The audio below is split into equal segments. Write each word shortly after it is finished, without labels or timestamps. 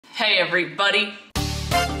Hey everybody.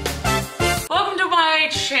 Welcome to my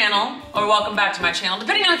channel, or welcome back to my channel,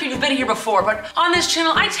 depending on if you've been here before, but on this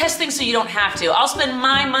channel, I test things so you don't have to. I'll spend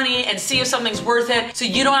my money and see if something's worth it so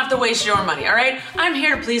you don't have to waste your money, all right? I'm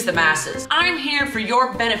here to please the masses. I'm here for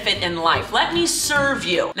your benefit in life. Let me serve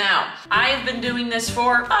you. Now, I've been doing this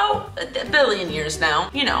for, a billion years now.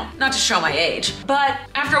 You know, not to show my age, but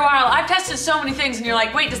after a while, I've tested so many things and you're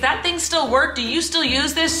like, wait, does that thing still work? Do you still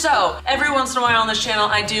use this? So, every once in a while on this channel,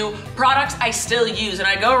 I do products I still use, and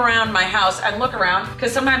I go around my house and look around,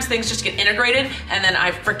 because sometimes things just get integrated and then I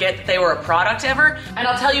forget that they were a product ever, and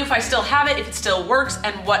I'll tell you if I still have it, if it still works,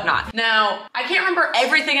 and whatnot. Now, I can't remember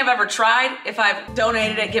everything I've ever tried, if I've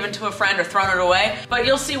donated it, given to a friend, or thrown it away, but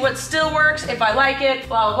you'll see what still works, if I like it,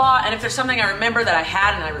 blah, blah, blah, and if there's something I remember that I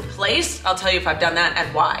had and I replaced, I'll tell you if I've done that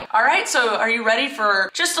and why. All right, so are you ready for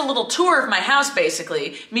just a little tour of my house,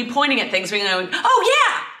 basically? Me pointing at things, being like, oh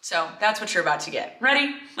yeah! So that's what you're about to get.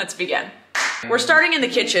 Ready? Let's begin. We're starting in the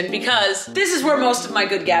kitchen because this is where most of my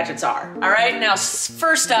good gadgets are. All right, now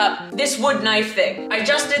first up, this wood knife thing. I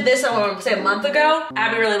just did this, I want to say a month ago.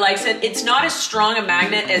 Abby really likes it. It's not as strong a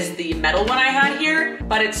magnet as the metal one I had here,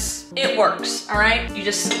 but it works, all right? You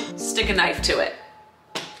just stick a knife to it.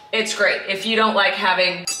 It's great if you don't like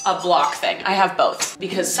having a block thing. I have both,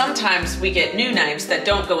 because sometimes we get new knives that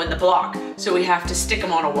don't go in the block, so we have to stick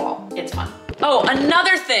them on a wall. It's fun. Oh,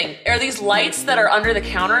 another thing are these lights that are under the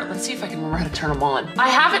counter. Let's see if I can remember how to turn them on. I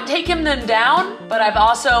haven't taken them down, but I've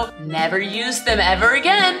also never used them ever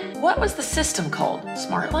again. What was the system called?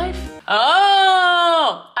 Smart Life?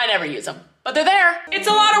 Oh, I never use them. But they're there. It's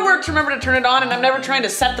a lot of work to remember to turn it on, and I'm never trying to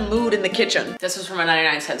set the mood in the kitchen. This was from a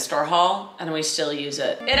 99-cent store haul, and we still use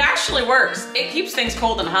it. It actually works. It keeps things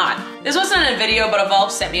cold and hot. This wasn't in a video, but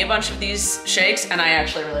Evolve sent me a bunch of these shakes, and I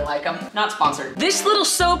actually really like them. Not sponsored. This little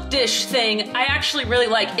soap dish thing, I actually really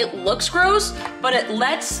like. It looks gross, but it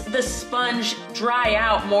lets the sponge dry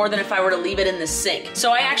out more than if I were to leave it in the sink.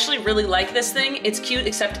 So I actually really like this thing. It's cute,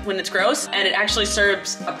 except when it's gross, and it actually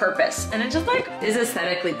serves a purpose. And it just is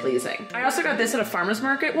aesthetically pleasing. I also got this at a farmer's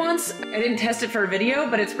market once. I didn't test it for a video,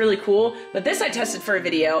 but it's really cool. But this I tested for a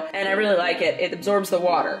video, and I really like it. It absorbs the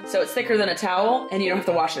water, so it's thicker than a towel, and you don't have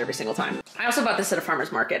to wash it every single time. I also bought this at a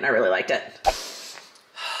farmer's market, and I really liked it.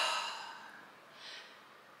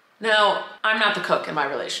 Now, I'm not the cook in my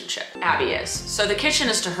relationship. Abby is. So the kitchen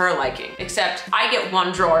is to her liking, except I get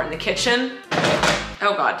one drawer in the kitchen.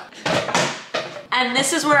 Oh God. And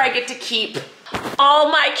this is where I get to keep all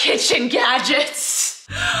my kitchen gadgets.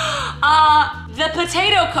 The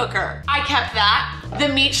potato cooker, I kept that. The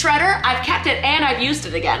meat shredder, I've kept it and I've used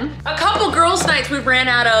it again. A couple girls' nights we ran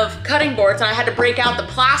out of cutting boards and I had to break out the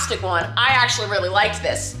plastic one. I actually really liked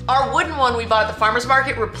this. Our wooden one we bought at the farmer's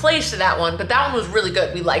market replaced that one, but that one was really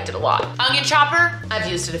good. We liked it a lot. Onion chopper, I've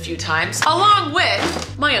used it a few times, along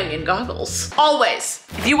with my onion goggles. Always.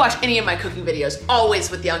 If you watch any of my cooking videos, always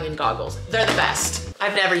with the onion goggles. They're the best.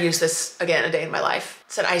 I've never used this again a day in my life.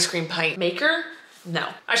 It's an ice cream pint maker. No,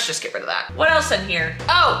 I should just get rid of that. What else in here?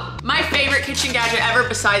 Oh, my favorite kitchen gadget ever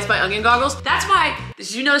besides my onion goggles. That's why,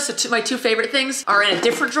 did you notice my two favorite things are in a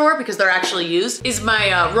different drawer because they're actually used, is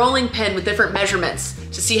my rolling pin with different measurements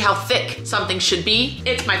to see how thick something should be.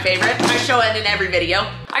 It's my favorite. I show it in every video.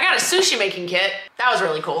 I got a sushi making kit. That was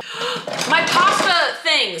really cool. My pasta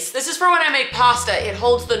things. This is for when I make pasta. It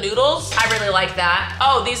holds the noodles. I really like that.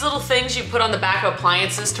 Oh, these little things you put on the back of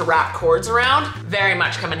appliances to wrap cords around. Very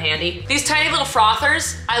much come in handy. These tiny little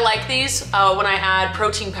frothers. I like these when I add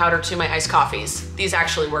protein powder to my iced coffees. These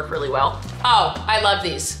actually work really well. Oh, I love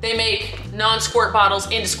these. They make non-squirt bottles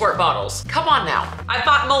into squirt bottles. Come on now. I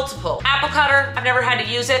bought multiple. Apple cutter. I've never had to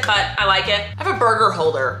use it, but I like it. I have a burger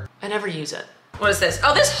holder. I never use it. What is this?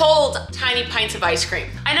 Oh, this holds tiny pints of ice cream.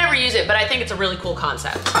 I never use it, but I think it's a really cool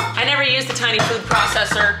concept. I never use the tiny food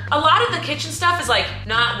processor. A lot of the kitchen stuff is like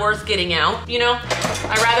not worth getting out, you know?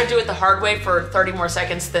 I'd rather do it the hard way for 30 more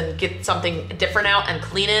seconds than get something different out and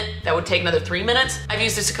clean it. That would take another 3 minutes. I've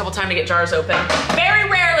used this a couple times to get jars open. Very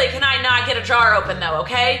rarely can I not get a jar open though,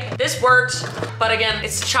 okay? This worked, but again,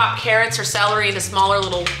 it's to chop carrots or celery into smaller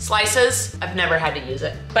little slices. I've never had to use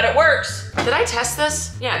it, but it works. Did I test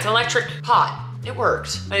this? Yeah, it's an electric pot. It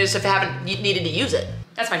worked. I just haven't needed to use it.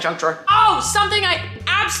 That's my junk drawer. Oh, something I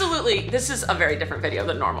absolutely, this is a very different video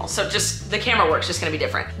than normal, so just the camera work's just gonna be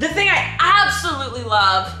different. The thing I absolutely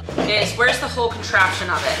love is, where's the whole contraption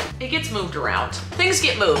of it? It gets moved around. Things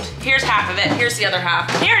get moved. Here's half of it, here's the other half.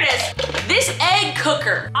 Here it is, this egg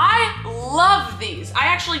cooker. I love these. I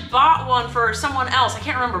actually bought one for someone else, I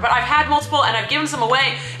can't remember, but I've had multiple and I've given some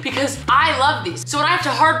away because I love these. So when I have to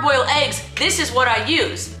hard boil eggs, this is what I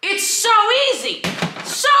use. It's so easy.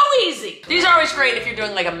 So easy. These are always great if you're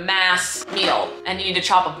doing like a mass meal and you need to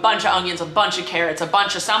chop a bunch of onions, a bunch of carrots, a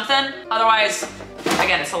bunch of something. Otherwise,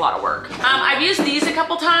 again, it's a lot of work. I've used these a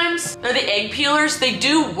couple times. They're the egg peelers. They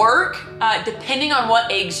do work depending on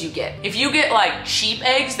what eggs you get. If you get like cheap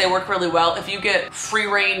eggs, they work really well. If you get free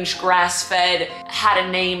range, grass-fed, had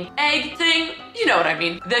a name egg thing, you know what I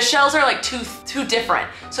mean. The shells are like too different.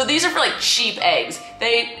 So these are for like cheap eggs.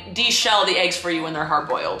 They de-shell the eggs for you when they're hard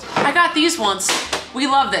boiled. I got these once. We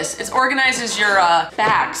love this. It organizes your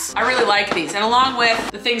bags. I really like these. And along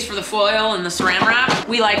with the things for the foil and the saran wrap,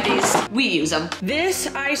 we like these. We use them. This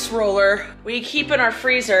ice roller we keep in our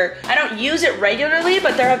freezer. I don't use it regularly,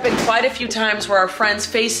 but there have been quite a few times where our friends'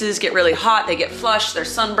 faces get really hot, they get flushed, they're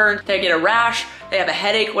sunburned, they get a rash, they have a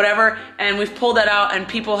headache, whatever, and we've pulled that out and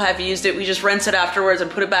people have used it. We just rinse it afterwards and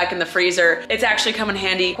put it back in the freezer. It's actually come in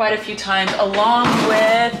handy quite a few times, along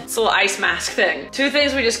with this little ice mask thing. Two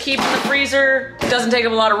things we just keep in the freezer. It doesn't take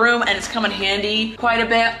up a lot of room and it's come in handy quite a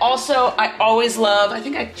bit. Also, I always love, I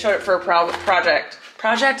think I showed it for a project?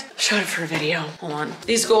 Showed it for a video, hold on.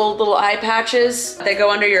 These gold little eye patches that go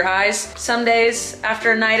under your eyes. Some days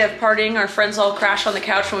after a night of partying, our friends all crash on the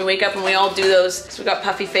couch when we wake up and we all do those because we got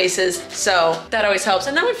puffy faces. So that always helps.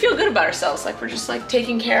 And then we feel good about ourselves. Like we're just like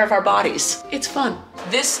taking care of our bodies. It's fun.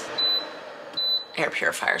 This air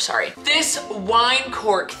purifier, sorry. This wine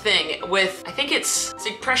cork thing with, I think it's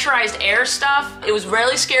like pressurized air stuff. It was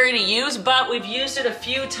really scary to use, but we've used it a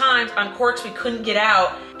few times on corks we couldn't get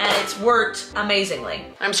out and it's worked amazingly.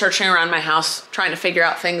 I'm searching around my house trying to figure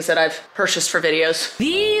out things that I've purchased for videos.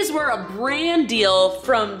 These were a brand deal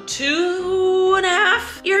from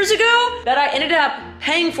 2.5 years ago that I ended up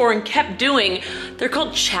paying for and kept doing. They're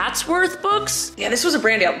called Chatsworth books. Yeah, this was a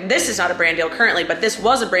brand deal. This is not a brand deal currently, but this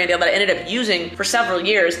was a brand deal that I ended up using for several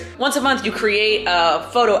years. Once a month, you create a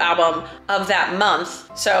photo album of that month.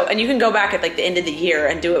 So, and you can go back at like the end of the year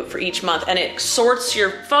and do it for each month, and it sorts your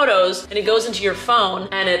photos and it goes into your phone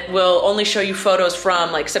and it will only show you photos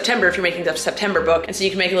from like September if you're making the September book. And so you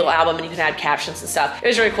can make a little album and you can add captions and stuff. It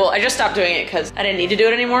was really cool. I just stopped doing it because I didn't need to do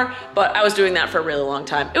it anymore, but I was doing that for a really long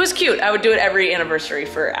time. It was cute. I would do it every anniversary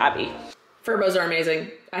for Abby. Furbos are amazing.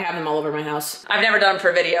 I have them all over my house. I've never done them for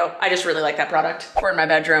a video. I just really like that product. We're in my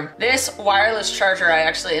bedroom. This wireless charger I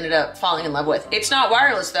actually ended up falling in love with. It's not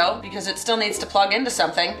wireless though, because it still needs to plug into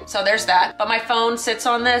something. So there's that. But my phone sits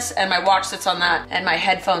on this and my watch sits on that and my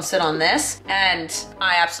headphones sit on this. And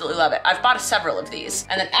I absolutely love it. I've bought several of these.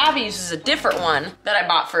 And then Abby uses a different one that I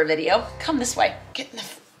bought for a video. Come this way. Get in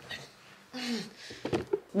the...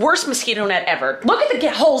 Worst mosquito net ever. Look at the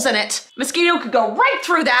holes in it. Mosquito could go right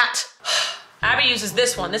through that. Abby uses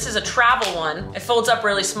this one. This is a travel one. It folds up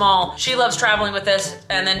really small. She loves traveling with this,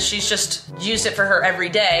 and then she's just used it for her every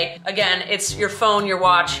day. Again, it's your phone, your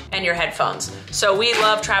watch, and your headphones. So we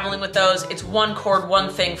love traveling with those. It's one cord, one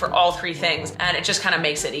thing for all three things, and it just kind of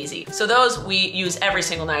makes it easy. So those we use every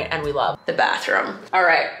single night, and we love. The bathroom. All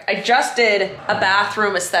right, I just did a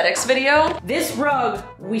bathroom aesthetics video. This rug,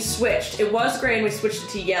 we switched. It was gray, and we switched it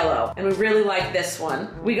to yellow, and we really like this one.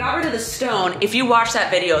 We got rid of the stone. If you watch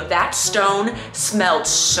that video, that stone smelled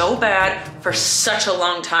so bad for such a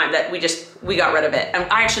long time that we got rid of it. And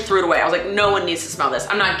I actually threw it away. I was like, no one needs to smell this.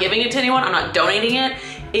 I'm not giving it to anyone. I'm not donating it.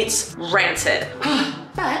 It's rancid.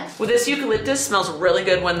 But with this eucalyptus, smells really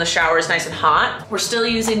good when the shower is nice and hot. We're still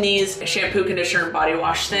using these shampoo, conditioner, and body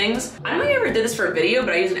wash things. I don't know if I ever did this for a video,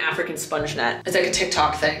 but I use an African sponge net. It's like a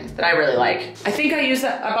TikTok thing that I really like. I think I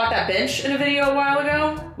bought that bench in a video a while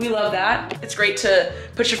ago. We love that. It's great to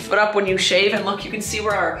put your foot up when you shave, and look, you can see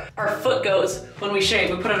where our foot goes when we shave.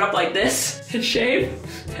 We put it up like this and shave.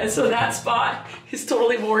 And so that spot is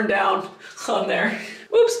totally worn down on there.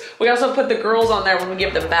 Oops. We also put the girls on there when we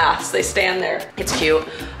give them baths. They stand there. It's cute.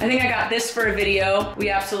 I think I got this for a video. We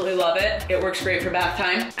absolutely love it. It works great for bath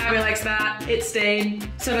time. Abby likes that. It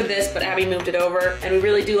stayed. So did this, but Abby moved it over. And we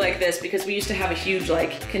really do like this because we used to have a huge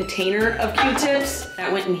like container of Q-tips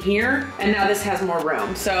that went in here. And now this has more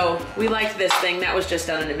room. So we liked this thing. That was just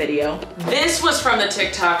done in a video. This was from the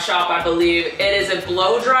TikTok shop, I believe. It is a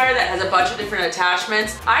blow dryer that has a bunch of different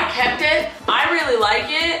attachments. I kept it. I really like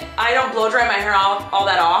it. I don't blow dry my hair all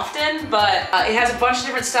that often, but it has a bunch of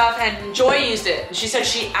different stuff, and Joy used it. And she said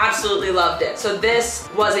she absolutely loved it. So this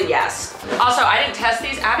was a yes. Also, I didn't test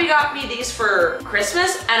these. Abby got me these for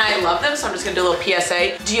Christmas, and I love them, so I'm just gonna do a little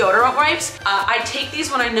PSA. Deodorant wipes. I take these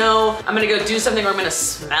when I know I'm gonna go do something where I'm gonna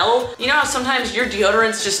smell. You know how sometimes your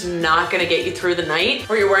deodorant's just not gonna get you through the night,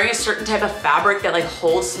 or you're wearing a certain type of fabric that like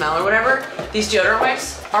holds smell or whatever? These deodorant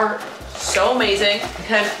wipes are So amazing.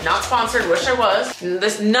 Again, not sponsored, wish I was.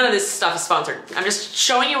 None of this stuff is sponsored. I'm just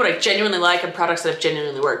showing you what I genuinely like and products that have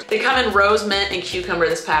genuinely worked. They come in rose, mint, and cucumber,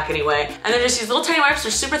 this pack anyway. And they're just these little tiny wipes.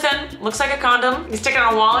 They're super thin, looks like a condom. You stick it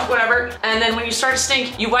on a wallet, whatever. And then when you start to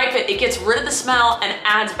stink, you wipe it. It gets rid of the smell and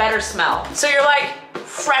adds better smell. So you're like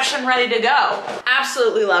fresh and ready to go.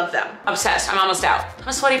 Absolutely love them. Obsessed, I'm almost out. I'm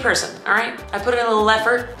a sweaty person, all right? I put in a little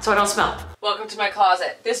effort so I don't smell. Welcome to my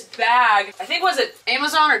closet. This bag, I think was it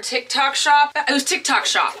Amazon or TikTok shop? It was TikTok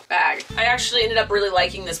shop bag. I actually ended up really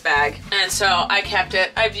liking this bag. And so I kept it,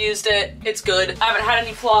 I've used it, it's good. I haven't had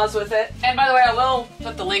any flaws with it. And by the way, I will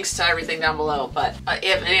put the links to everything down below, but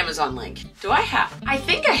an Amazon link. I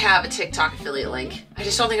think I have a TikTok affiliate link. I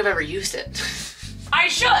just don't think I've ever used it. I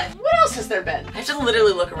should. What else has there been? I have to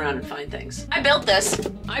literally look around and find things. I built this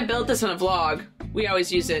on a vlog. We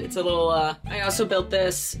always use it. It's a little, I also built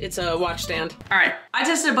this. It's a watch stand. All right, I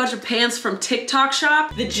tested a bunch of pants from TikTok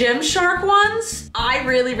shop. The Gymshark ones, I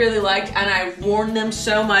really, really liked, and I've worn them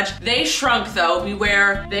so much. They shrunk though,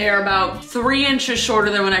 beware. They are about 3 inches shorter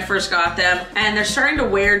than when I first got them, and they're starting to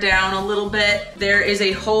wear down a little bit. There is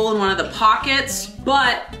a hole in one of the pockets,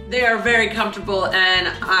 but they are very comfortable,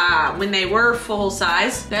 and when they were full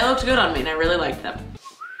size, they looked good on me, and I really liked them.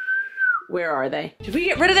 Where are they? Did we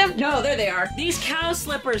get rid of them? No, there they are. These cow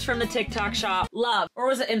slippers from the TikTok shop. Love. Or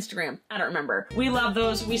was it Instagram? I don't remember. We love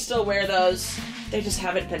those. We still wear those. They just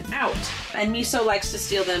haven't been out. And Miso likes to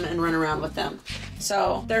steal them and run around with them.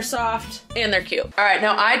 So they're soft and they're cute. All right,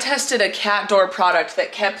 now I tested a cat door product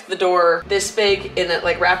that kept the door this big and it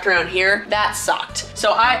like wrapped around here. That sucked.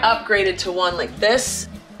 So I upgraded to one like this.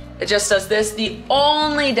 It just does this. The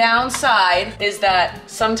only downside is that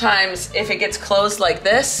sometimes if it gets closed like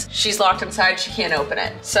this, she's locked inside, she can't open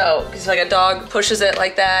it. So, because like a dog pushes it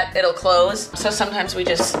like that, it'll close. So sometimes we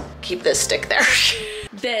just keep this stick there.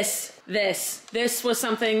 This was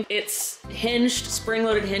something, it's hinged,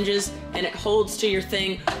 spring-loaded hinges, and it holds to your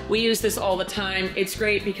thing. We use this all the time. It's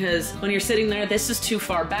great because when you're sitting there, this is too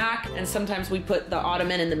far back, and sometimes we put the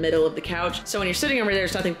ottoman in the middle of the couch. So when you're sitting over there,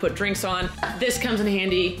 there's nothing to put drinks on. This comes in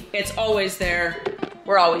handy. It's always there.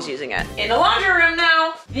 We're always using it. In the laundry room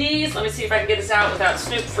now, these, let me see if I can get this out without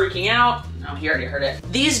Snoop freaking out. Oh, he already heard it.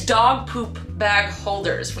 These dog poop bag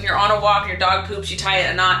holders. When you're on a walk and your dog poops, you tie it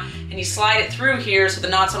in a knot and you slide it through here so the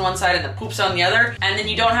knot's on one side and the poop's on the other. And then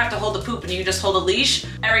you don't have to hold the poop and you just hold a leash.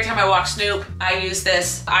 Every time I walk Snoop, I use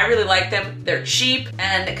this. I really like them. They're cheap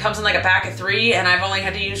and it comes in like a pack of 3 and I've only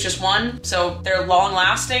had to use just one. So they're long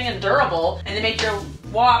lasting and durable and they make your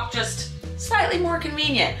walk just slightly more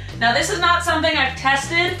convenient. Now this is not something I've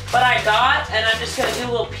tested, but I got, and I'm just gonna do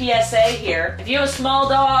a little PSA here. If you have a small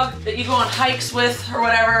dog that you go on hikes with or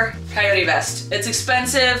whatever, coyote vest. It's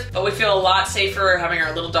expensive, but we feel a lot safer having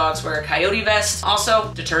our little dogs wear a coyote vest.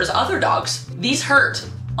 Also deters other dogs. These hurt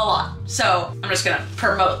a lot, so I'm just gonna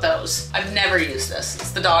promote those. I've never used this.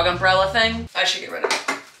 It's the dog umbrella thing. I should get rid of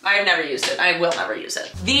it. I've never used it. I will never use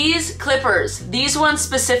it. These clippers, these ones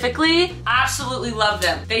specifically, absolutely love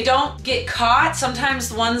them. They don't get caught. Sometimes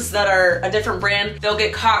the ones that are a different brand, they'll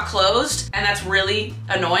get caught closed, and that's really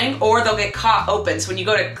annoying, or they'll get caught open. So when you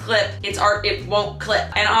go to clip, it won't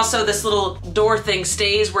clip. And also this little door thing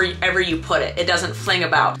stays wherever you put it. It doesn't fling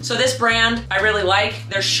about. So this brand, I really like.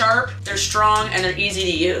 They're sharp, they're strong, and they're easy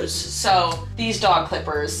to use. So these dog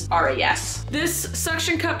clippers are a yes. This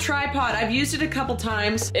suction cup tripod, I've used it a couple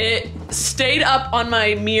times. It stayed up on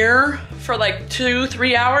my mirror for like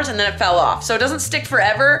 2-3 hours and then it fell off. So it doesn't stick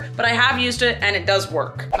forever, but I have used it and it does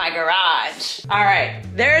work. My garage. All right,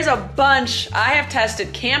 there's a bunch. I have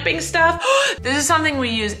tested camping stuff. This is something we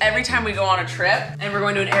use every time we go on a trip and we're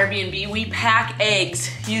going to an Airbnb. We pack eggs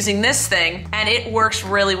using this thing and it works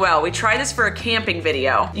really well. We tried this for a camping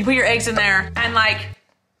video. You put your eggs in there and like,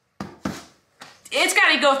 it's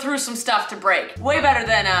gotta go through some stuff to break. Way better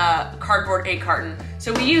than a cardboard egg carton.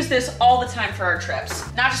 So we use this all the time for our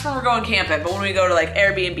trips. Not just when we're going camping, but when we go to like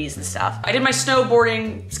Airbnbs and stuff. I did my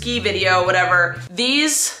snowboarding, ski video, whatever.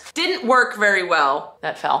 These didn't work very well.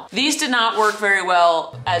 That fell. These did not work very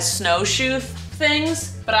well as snowshoe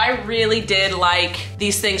things, but I really did like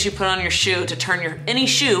these things you put on your shoe to turn any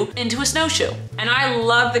shoe into a snowshoe. And I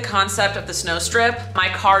love the concept of the snow strip. My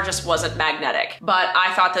car just wasn't magnetic, but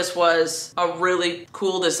I thought this was a really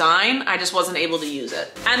cool design. I just wasn't able to use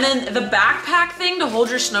it. And then the backpack thing to hold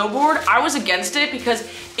your snowboard, I was against it because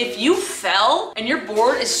if you fell and your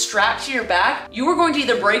board is strapped to your back, you were going to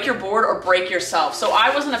either break your board or break yourself. So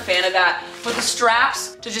I wasn't a fan of that. But the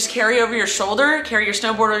straps to just carry over your shoulder, carry your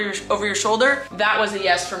snowboard over your shoulder, that was a yes.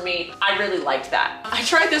 yes for me. I really liked that. I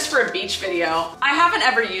tried this for a beach video. I haven't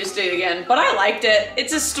ever used it again, but I liked it.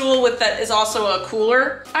 It's a stool that is also a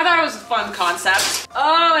cooler. I thought it was a fun concept.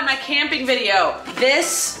 Oh, and my camping video.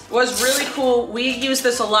 This was really cool. We used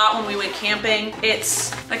this a lot when we went camping.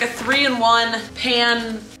 It's like a 3-in-1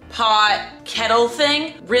 pan, pot, kettle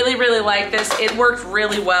thing. Really, really like this. It worked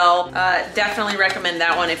really well. Definitely recommend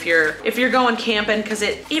that one if you're going camping, because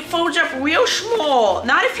it folds up real small.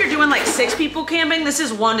 Not if you're doing like 6 people camping. This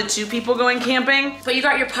is 1 to 2 people going camping. But you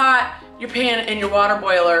got your pot, your pan, and your water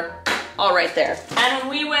boiler all right there. And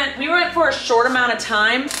when we went for a short amount of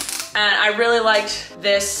time, and I really liked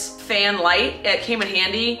this fan light. It came in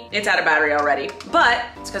handy. It's out of battery already, but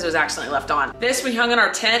it's because it was accidentally left on. This we hung in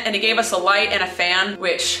our tent, and it gave us a light and a fan,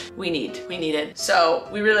 which we needed. So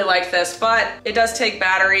we really like this, but it does take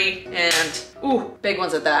battery, and ooh, big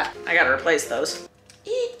ones at that. I gotta replace those.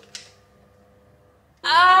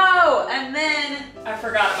 Oh, and then I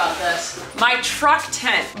forgot about this. My truck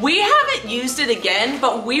tent. We haven't used it again,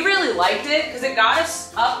 but we really liked it because it got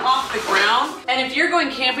us up off the ground. And if you're going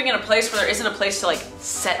camping in a place where there isn't a place to like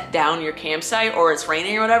set down your campsite, or it's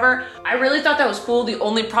raining or whatever, I really thought that was cool. The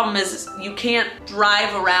only problem is you can't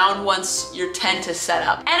drive around once your tent is set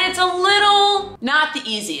up. And it's a little not the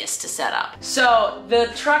easiest to set up. So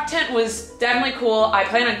the truck tent was definitely cool. I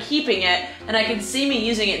plan on keeping it, and I can see me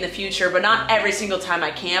using it in the future, but not every single time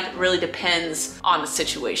I camp. It really depends on the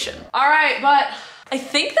situation. All right, but I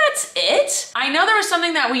think that's it. I know there was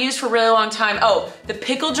something that we used for a really long time. Oh, the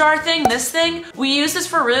pickle jar thing, this thing. We used this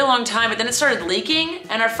for a really long time, but then it started leaking,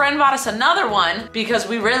 and our friend bought us another one because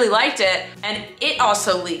we really liked it, and it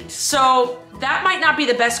also leaked. So that might not be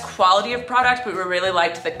the best quality of product, but we really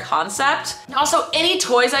liked the concept. Also, any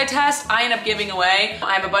toys I test, I end up giving away.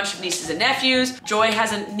 I have a bunch of nieces and nephews. Joy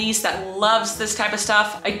has a niece that loves this type of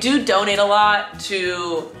stuff. I do donate a lot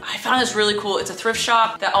to, I found this really cool. It's a thrift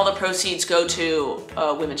shop that all the proceeds go to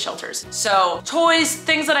women's shelters. So toys,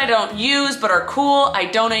 things that I don't use but are cool, I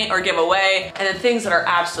donate or give away. And then things that are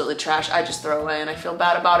absolutely trash, I just throw away, and I feel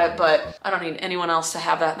bad about it, but I don't need anyone else to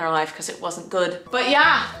have that in their life because it wasn't good. But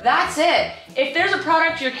yeah, that's it. If there's a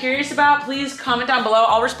product you're curious about, please comment down below.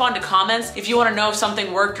 I'll respond to comments. If you want to know if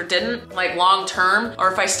something worked or didn't, like long term,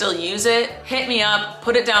 or if I still use it, hit me up,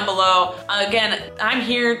 put it down below. Again, I'm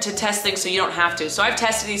here to test things so you don't have to. So I've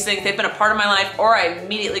tested these things, they've been a part of my life, or I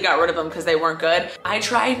immediately got rid of them because they weren't good. I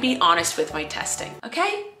try and be honest with my testing,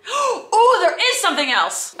 okay? Oh, there is something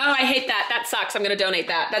else. Oh, I hate that. That sucks. I'm gonna donate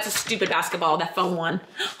that. That's a stupid basketball, that foam one.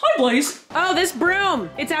 Hi, Blaze. Oh, this broom.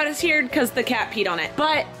 It's out here because the cat peed on it,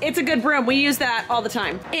 but it's a good broom. We use that all the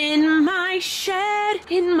time. In my shed,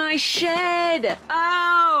 in my shed.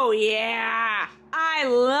 Oh, yeah. I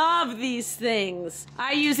love these things.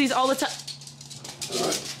 I use these all the time.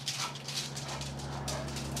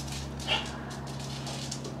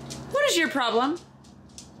 What is your problem?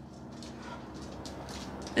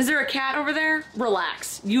 Is there a cat over there?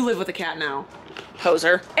 Relax. You live with a cat now.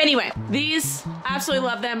 Poser. Anyway, these, absolutely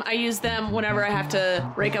love them. I use them whenever I have to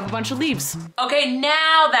rake up a bunch of leaves. Okay,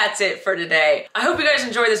 now that's it for today. I hope you guys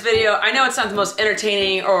enjoyed this video. I know it's not the most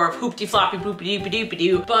entertaining or hoopty floppy boopy doopy doopy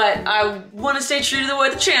doo, but I want to stay true to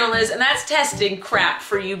what the channel is, and that's testing crap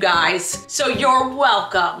for you guys. So you're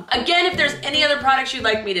welcome. Again, if there's any other products you'd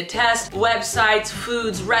like me to test, websites,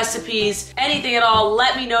 foods, recipes, anything at all,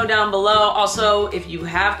 let me know down below. Also, if you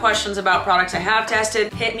have questions about products I have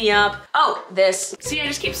tested, hit me up. Oh, this. See, I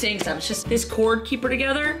just keep saying stuff. It's just this cord keeper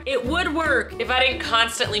together. It would work if I didn't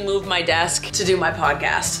constantly move my desk to do my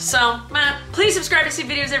podcast. So, please subscribe to see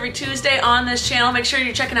videos every Tuesday on this channel. Make sure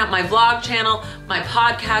you're checking out my vlog channel, my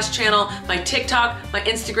podcast channel, my TikTok, my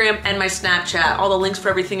Instagram, and my Snapchat. All the links for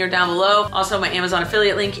everything are down below. Also, my Amazon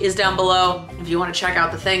affiliate link is down below if you want to check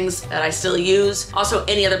out the things that I still use. Also,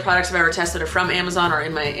 any other products I've ever tested are from Amazon or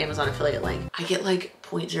in my Amazon affiliate link. I get like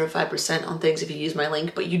 0.05% on things if you use my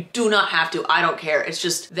link, but you do not have to. I don't care. It's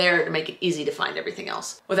just there to make it easy to find everything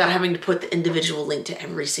else without having to put the individual link to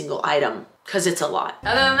every single item, because it's a lot.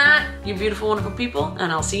 Other than that, you beautiful, wonderful people,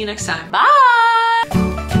 and I'll see you next time. Bye!